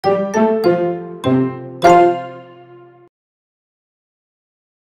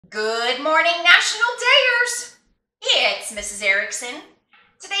Erickson.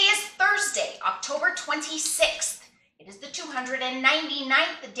 Today is Thursday, October 26th. It is the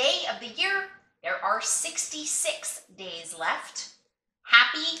 299th day of the year. There are 66 days left.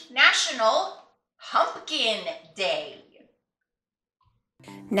 Happy National Pumpkin Day.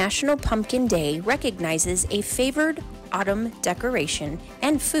 National Pumpkin Day recognizes a favored autumn decoration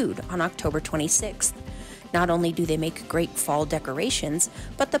and food on October 26th. Not only do they make great fall decorations,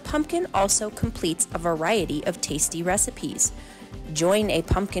 but the pumpkin also completes a variety of tasty recipes. Join a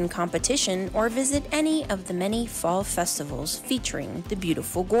pumpkin competition or visit any of the many fall festivals featuring the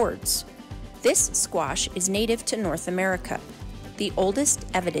beautiful gourds. This squash is native to North America. The oldest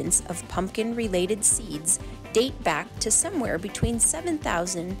evidence of pumpkin-related seeds date back to somewhere between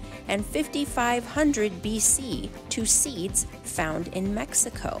 7,000 and 5,500 BC to seeds found in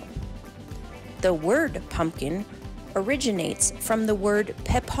Mexico. The word pumpkin originates from the word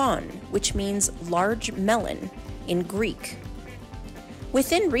pepon, which means large melon in Greek.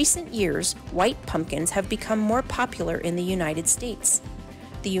 Within recent years, white pumpkins have become more popular in the United States.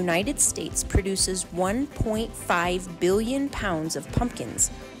 The United States produces 1.5 billion pounds of pumpkins,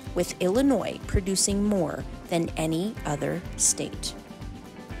 with Illinois producing more than any other state.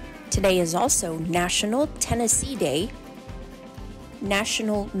 Today is also National Tennessee Day,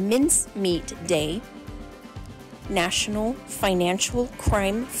 National Mincemeat Day, National Financial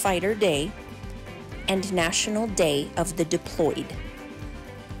Crime Fighter Day, and National Day of the Deployed.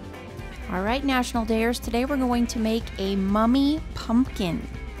 All right, National Dayers, today we're going to make a mummy pumpkin.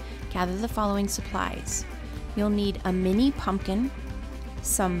 Gather the following supplies. You'll need a mini pumpkin,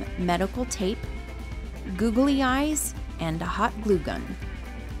 some medical tape, googly eyes, and a hot glue gun.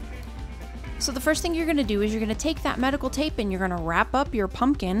 So the first thing you're going to do is you're going to take that medical tape and you're going to wrap up your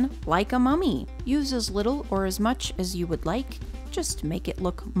pumpkin like a mummy. Use as little or as much as you would like. Just make it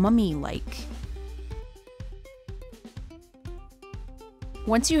look mummy-like.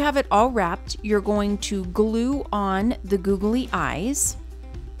 Once you have it all wrapped, you're going to glue on the googly eyes.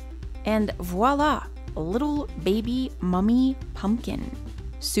 And voila, a little baby mummy pumpkin.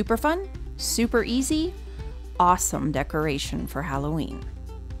 Super fun, super easy, awesome decoration for Halloween.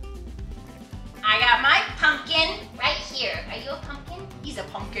 I got my pumpkin right here. Are you a pumpkin? He's a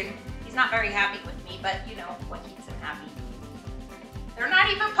pumpkin. He's not very happy with me, but you know what keeps him happy. They're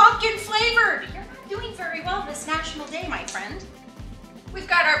not even pumpkin flavored. You're not doing very well this National Day, my friend. We've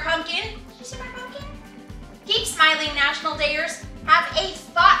got our pumpkin. Did you see my pumpkin? Keep smiling, National Dayers. Have a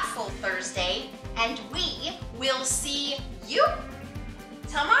thoughtful Thursday, and we will see you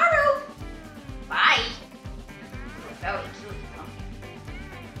tomorrow. Bye. Very cute pumpkin.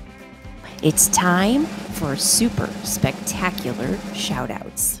 It's time for super spectacular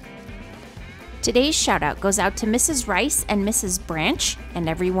shout-outs. Today's shout-out goes out to Mrs. Rice and Mrs. Branch and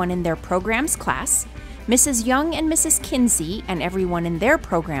everyone in their programs class, Mrs. Young and Mrs. Kinsey and everyone in their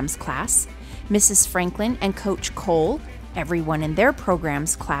programs class, Mrs. Franklin and Coach Cole, everyone in their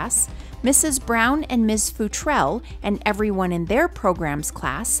programs class, Mrs. Brown and Ms. Futrell and everyone in their programs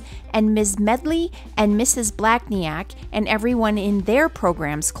class, and Ms. Medley and Mrs. Blackniak and everyone in their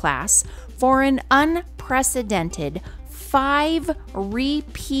programs class for an unprecedented 5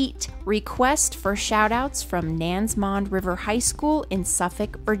 repeat request for shoutouts from Nansemond River High School in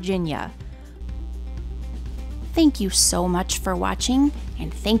Suffolk, Virginia. Thank you so much for watching,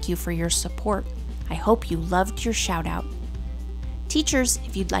 and thank you for your support. I hope you loved your shoutout. Teachers,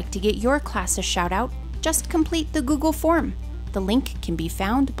 if you'd like to get your class a shoutout, just complete the Google form. The link can be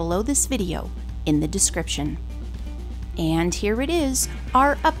found below this video in the description. And here it is,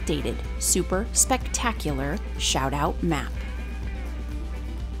 our updated super spectacular shoutout map.